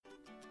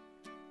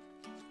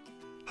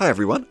Hi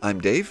everyone,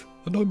 I'm Dave.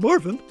 And I'm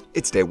Marvin.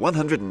 It's day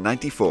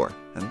 194,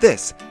 and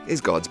this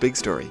is God's Big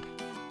Story.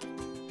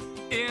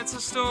 It's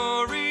a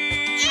story.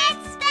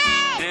 It's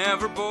big.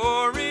 Never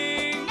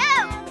boring.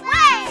 No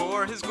way.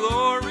 For His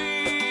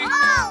glory.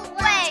 Always.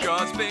 It's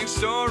God's big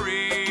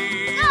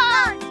story.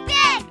 God's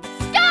big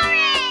story.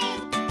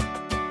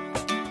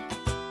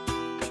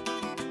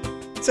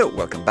 So,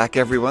 welcome back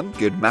everyone,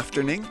 good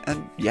mafterning,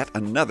 and yet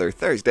another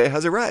Thursday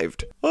has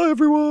arrived. Hi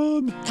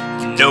everyone.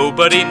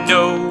 Nobody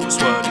knows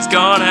what he's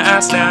gonna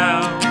ask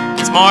now.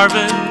 It's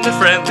Marvin, the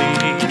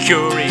friendly,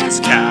 curious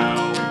cow.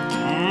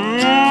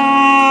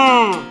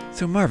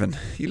 So Marvin,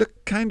 you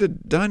look kinda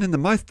down in the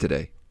mouth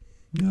today.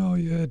 Oh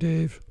yeah,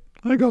 Dave.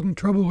 I got in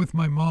trouble with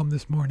my mom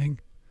this morning.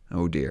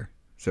 Oh dear.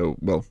 So,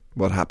 well,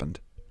 what happened?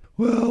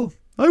 Well,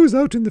 I was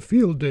out in the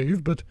field,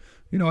 Dave, but,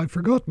 I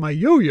forgot my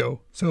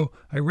yo-yo, so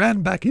I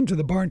ran back into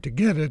the barn to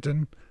get it,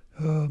 and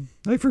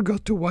I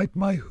forgot to wipe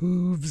my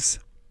hooves.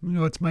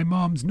 It's my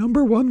mom's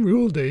number one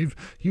rule, Dave.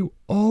 You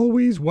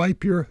always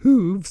wipe your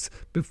hooves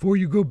before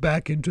you go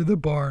back into the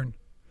barn.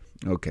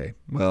 Okay,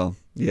 well,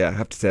 yeah, I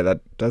have to say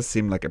that does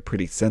seem like a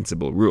pretty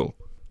sensible rule.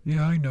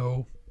 Yeah, I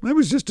know. I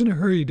was just in a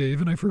hurry, Dave,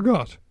 and I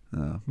forgot.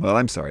 Well,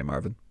 I'm sorry,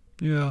 Marvin.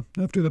 Yeah,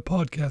 after the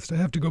podcast, I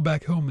have to go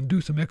back home and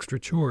do some extra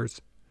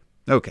chores.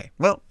 Okay,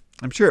 well,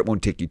 I'm sure it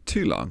won't take you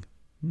too long.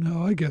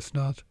 No, I guess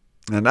not.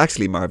 And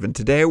actually, Marvin,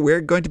 today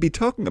we're going to be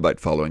talking about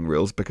following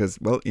rules because,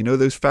 well,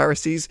 those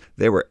Pharisees,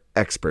 they were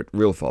expert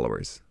rule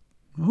followers.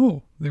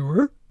 Oh, they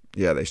were?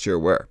 Yeah, they sure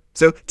were.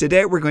 So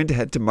today we're going to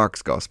head to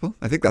Mark's Gospel.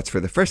 I think that's for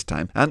the first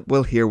time, and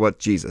we'll hear what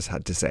Jesus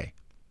had to say.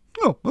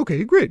 Oh,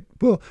 okay, great.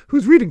 Well,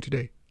 who's reading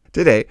today?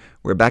 Today,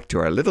 we're back to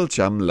our little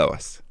chum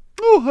Lois.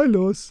 Oh, hi,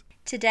 Lois.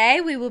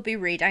 Today we will be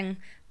reading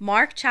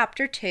Mark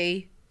chapter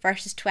 2,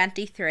 verses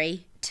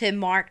 23 to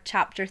Mark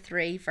chapter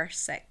 3, verse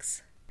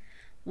 6.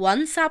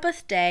 One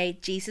Sabbath day,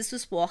 Jesus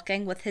was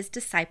walking with his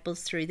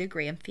disciples through the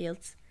grain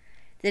fields.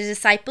 The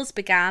disciples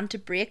began to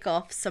break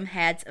off some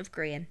heads of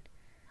grain.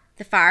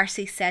 The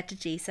Pharisees said to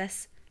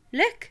Jesus,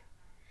 "Look,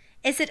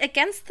 is it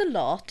against the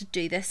law to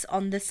do this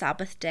on the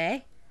Sabbath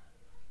day?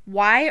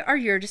 Why are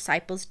your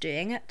disciples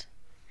doing it?"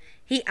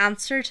 He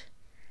answered,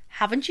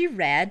 "Haven't you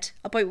read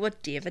about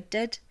what David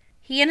did?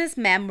 He and his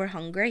men were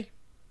hungry.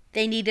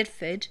 They needed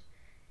food.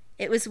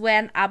 It was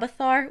when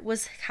Abiathar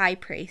was high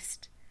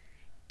priest.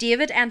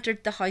 David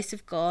entered the house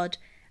of God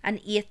and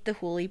ate the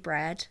holy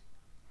bread.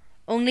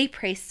 Only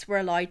priests were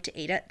allowed to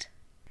eat it.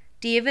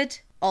 David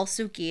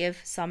also gave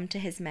some to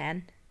his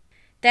men."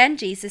 Then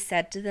Jesus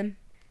said to them,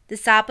 "The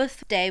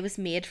Sabbath day was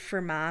made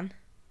for man.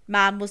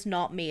 Man was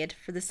not made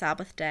for the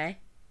Sabbath day.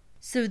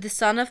 So the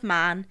Son of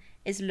Man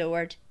is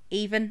Lord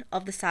even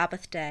of the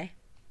Sabbath day."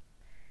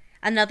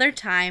 Another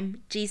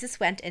time Jesus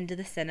went into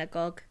the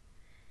synagogue.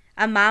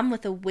 A man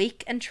with a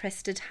weak and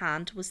twisted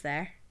hand was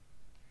there.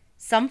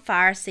 Some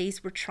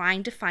Pharisees were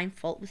trying to find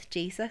fault with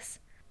Jesus.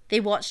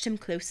 They watched him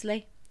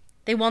closely.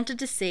 They wanted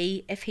to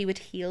see if he would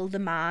heal the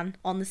man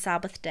on the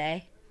Sabbath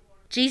day.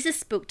 Jesus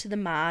spoke to the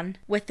man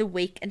with the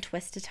weak and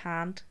twisted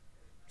hand.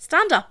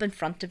 "Stand up in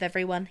front of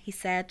everyone," he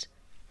said.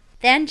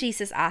 Then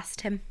Jesus asked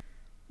him,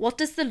 "What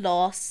does the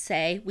law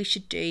say we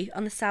should do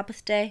on the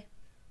Sabbath day?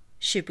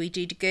 Should we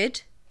do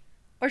good,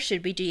 or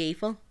should we do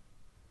evil?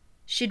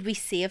 Should we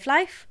save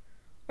life,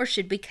 or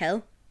should we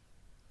kill?"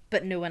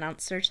 But no one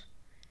answered.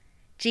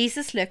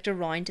 Jesus looked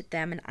around at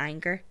them in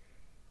anger.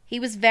 He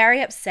was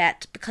very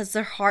upset because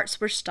their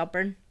hearts were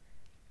stubborn.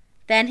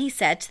 Then he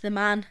said to the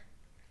man,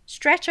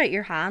 "Stretch out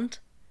your hand."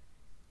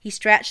 He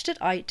stretched it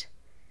out,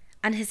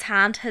 and his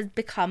hand had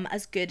become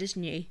as good as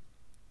new.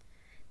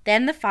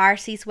 Then the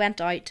Pharisees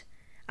went out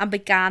and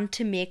began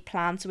to make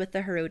plans with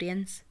the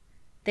Herodians.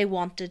 They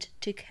wanted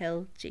to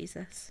kill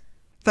Jesus.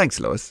 Thanks,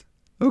 Lois.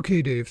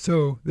 Okay, Dave,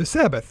 so the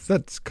Sabbath,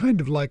 that's kind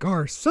of like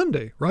our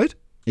Sunday, right?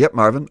 Yep,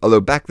 Marvin,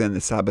 although back then the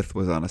Sabbath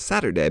was on a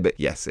Saturday, but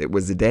yes, it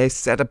was a day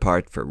set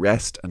apart for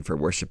rest and for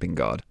worshipping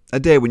God. A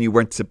day when you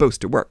weren't supposed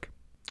to work.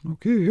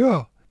 Okay,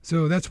 yeah.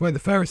 So that's why the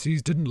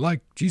Pharisees didn't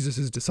like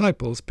Jesus'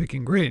 disciples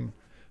picking grain.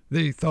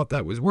 They thought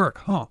that was work,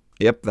 huh?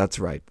 Yep, that's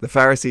right. The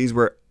Pharisees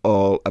were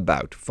all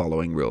about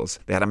following rules.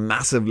 They had a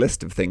massive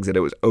list of things that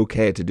it was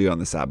okay to do on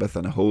the Sabbath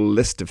and a whole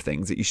list of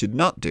things that you should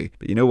not do.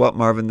 But you know what,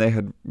 Marvin? They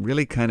had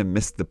really kind of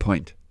missed the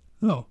point.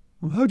 Oh,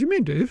 well, how do you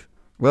mean, Dave?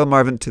 Well,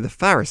 Marvin, to the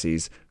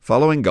Pharisees,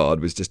 following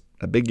God was just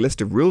a big list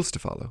of rules to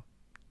follow.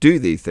 Do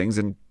these things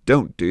and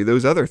don't do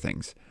those other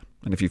things.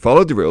 And if you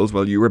followed the rules,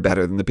 well, you were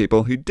better than the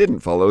people who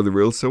didn't follow the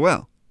rules so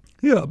well.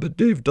 Yeah, but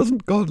Dave,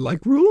 doesn't God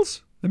like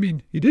rules? I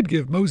mean, he did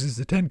give Moses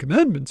the 10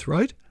 Commandments,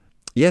 right?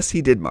 Yes,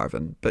 he did,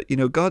 Marvin. But,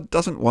 God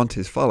doesn't want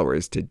his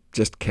followers to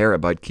just care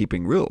about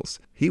keeping rules.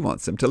 He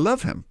wants them to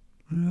love him.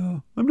 Yeah,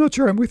 I'm not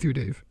sure I'm with you,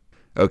 Dave.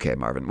 Okay,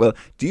 Marvin. Well,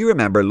 do you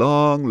remember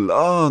long,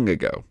 long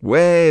ago,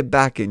 way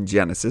back in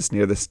Genesis,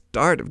 near the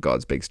start of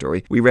God's big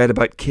story, we read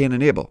about Cain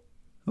and Abel?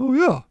 Oh,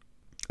 yeah.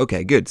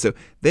 Okay, good. So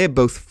they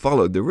both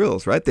followed the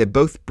rules, right? They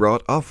both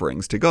brought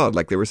offerings to God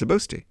like they were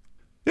supposed to.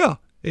 Yeah,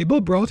 Abel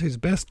brought his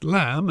best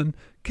lamb and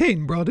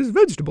Cain brought his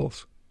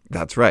vegetables.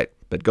 That's right.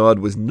 But God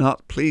was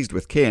not pleased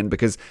with Cain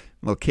because,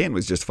 Well, Cain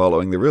was just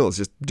following the rules,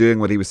 just doing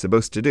what he was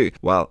supposed to do,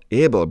 while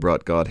Abel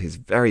brought God his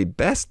very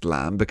best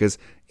lamb because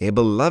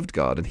Abel loved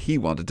God and he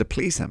wanted to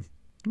please him.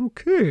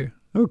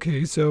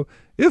 Okay, so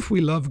if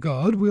we love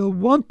God, we'll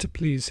want to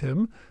please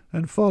him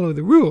and follow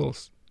the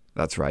rules.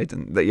 That's right,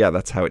 and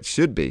that's how it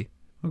should be.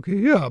 Okay,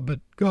 yeah, but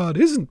God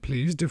isn't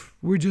pleased if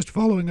we're just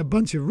following a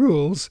bunch of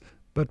rules,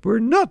 but we're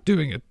not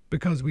doing it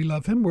because we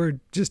love him. We're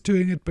just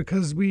doing it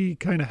because we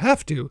kind of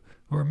have to,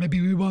 or maybe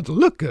we want to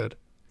look good.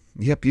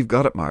 Yep, you've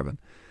got it, Marvin.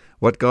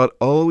 What God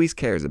always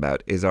cares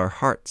about is our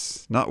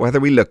hearts, not whether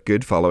we look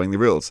good following the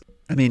rules.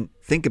 I mean,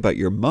 think about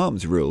your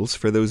mom's rules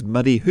for those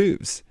muddy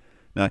hooves.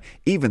 Now,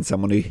 even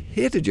someone who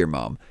hated your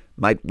mom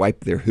might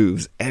wipe their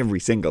hooves every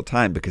single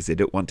time because they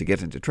don't want to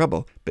get into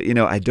trouble. But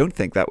I don't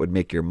think that would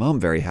make your mom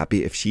very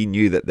happy if she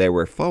knew that they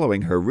were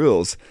following her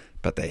rules,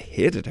 but they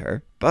hated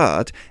her.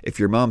 But if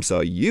your mom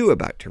saw you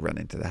about to run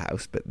into the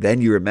house, but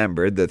then you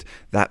remembered that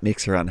that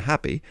makes her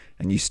unhappy,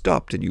 and you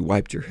stopped and you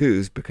wiped your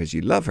hooves because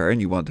you love her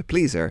and you want to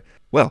please her,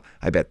 well,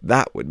 I bet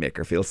that would make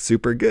her feel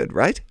super good,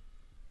 right?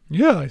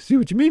 Yeah, I see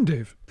what you mean,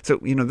 Dave. So,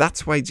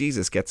 that's why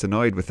Jesus gets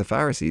annoyed with the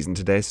Pharisees in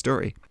today's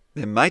story.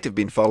 They might have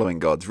been following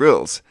God's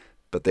rules,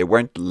 but they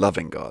weren't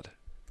loving God.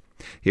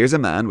 Here's a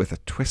man with a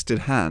twisted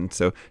hand,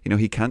 so,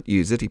 he can't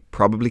use it, he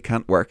probably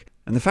can't work.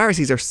 And the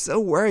Pharisees are so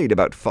worried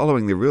about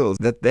following the rules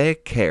that they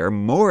care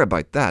more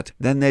about that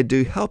than they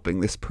do helping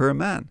this poor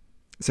man.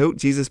 So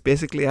Jesus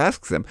basically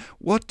asks them,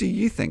 what do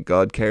you think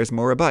God cares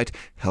more about?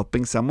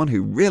 Helping someone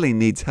who really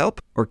needs help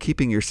or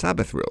keeping your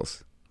Sabbath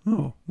rules?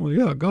 Oh, well,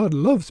 yeah, God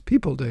loves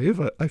people, Dave.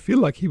 I feel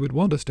like he would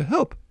want us to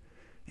help.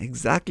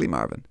 Exactly,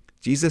 Marvin.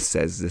 Jesus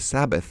says the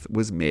Sabbath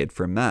was made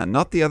for man,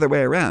 not the other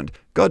way around.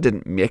 God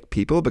didn't make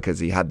people because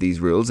he had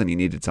these rules and he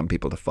needed some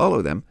people to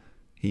follow them.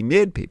 He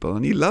made people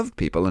and he loved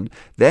people, and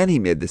then he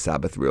made the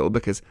Sabbath rule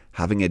because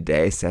having a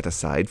day set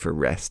aside for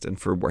rest and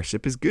for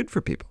worship is good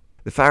for people.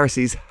 The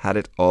Pharisees had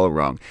it all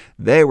wrong.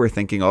 They were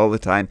thinking all the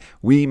time,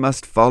 we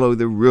must follow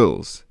the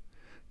rules.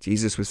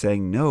 Jesus was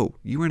saying, no,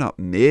 you were not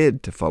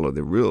made to follow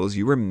the rules.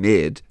 You were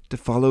made to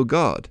follow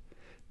God.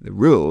 The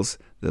rules,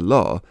 the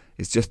law,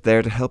 is just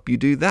there to help you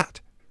do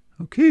that.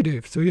 Okay,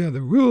 Dave, so yeah,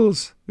 the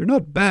rules, they're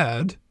not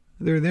bad.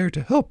 They're there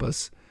to help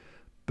us.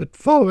 But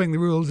following the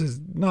rules is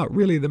not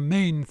really the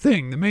main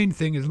thing. The main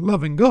thing is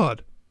loving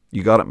God.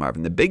 You got it,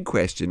 Marvin. The big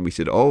question we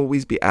should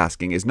always be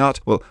asking is not,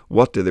 well,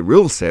 what do the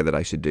rules say that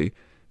I should do?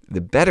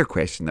 The better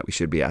question that we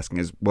should be asking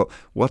is, well,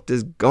 what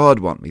does God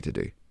want me to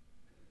do?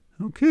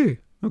 Okay,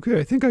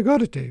 I think I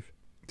got it, Dave.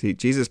 See,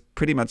 Jesus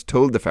pretty much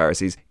told the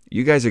Pharisees,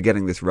 you guys are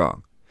getting this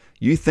wrong.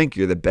 You think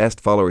you're the best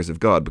followers of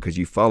God because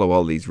you follow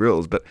all these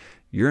rules, but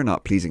you're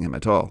not pleasing him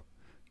at all.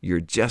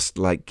 You're just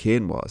like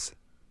Cain was.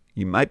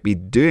 You might be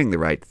doing the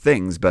right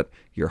things, but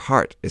your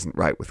heart isn't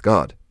right with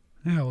God.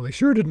 Yeah, well, they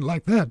sure didn't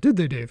like that, did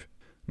they, Dave?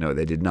 No,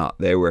 they did not.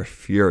 They were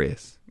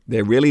furious.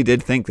 They really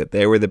did think that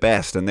they were the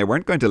best, and they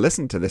weren't going to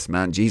listen to this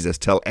man Jesus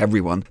tell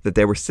everyone that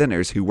they were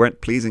sinners who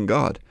weren't pleasing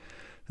God.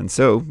 And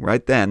so,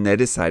 right then, they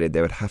decided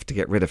they would have to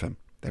get rid of him.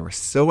 They were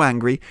so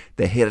angry,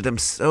 they hated him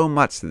so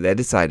much that they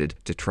decided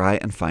to try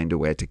and find a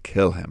way to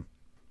kill him.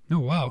 Oh,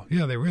 wow.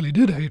 Yeah, they really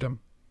did hate him.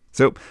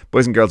 So,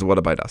 boys and girls, what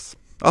about us?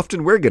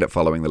 Often we're good at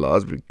following the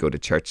laws. We go to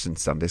church and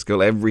Sunday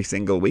school every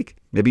single week.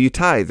 Maybe you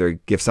tithe or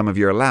give some of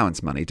your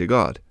allowance money to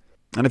God.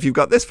 And if you've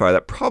got this far,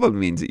 that probably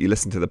means that you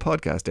listen to the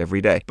podcast every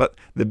day. But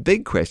the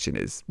big question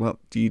is, well,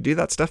 do you do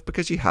that stuff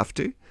because you have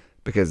to?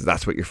 Because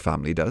that's what your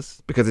family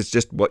does? Because it's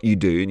just what you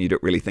do and you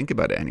don't really think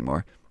about it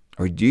anymore?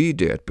 Or do you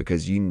do it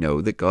because you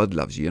know that God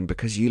loves you and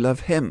because you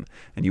love him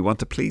and you want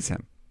to please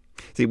him?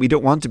 See, we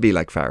don't want to be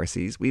like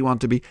Pharisees. We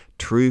want to be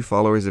true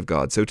followers of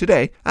God. So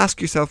today,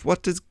 ask yourself,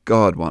 what does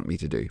God want me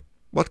to do?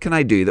 What can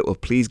I do that will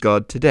please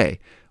God today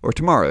or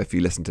tomorrow if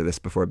you listen to this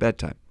before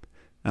bedtime?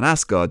 And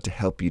ask God to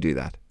help you do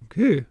that.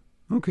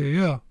 Okay,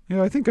 yeah.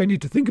 Yeah, I think I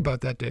need to think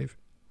about that, Dave.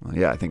 Well,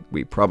 yeah, I think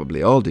we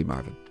probably all do,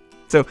 Marvin.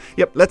 So,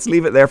 yep, let's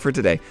leave it there for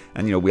today.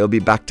 And, we'll be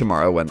back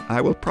tomorrow when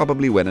I will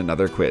probably win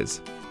another quiz.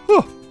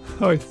 Oh,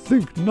 I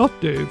think not,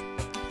 Dave.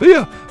 But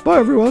yeah, bye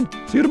everyone.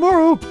 See you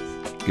tomorrow.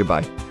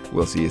 Goodbye.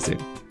 We'll see you soon.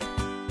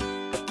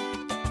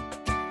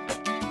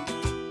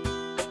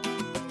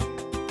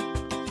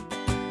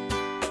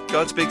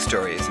 God's Big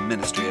Story is a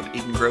ministry of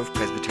Eden Grove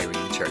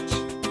Presbyterian Church.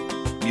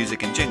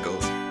 Music and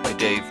jingles by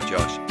Dave,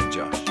 Josh, and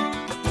Josh.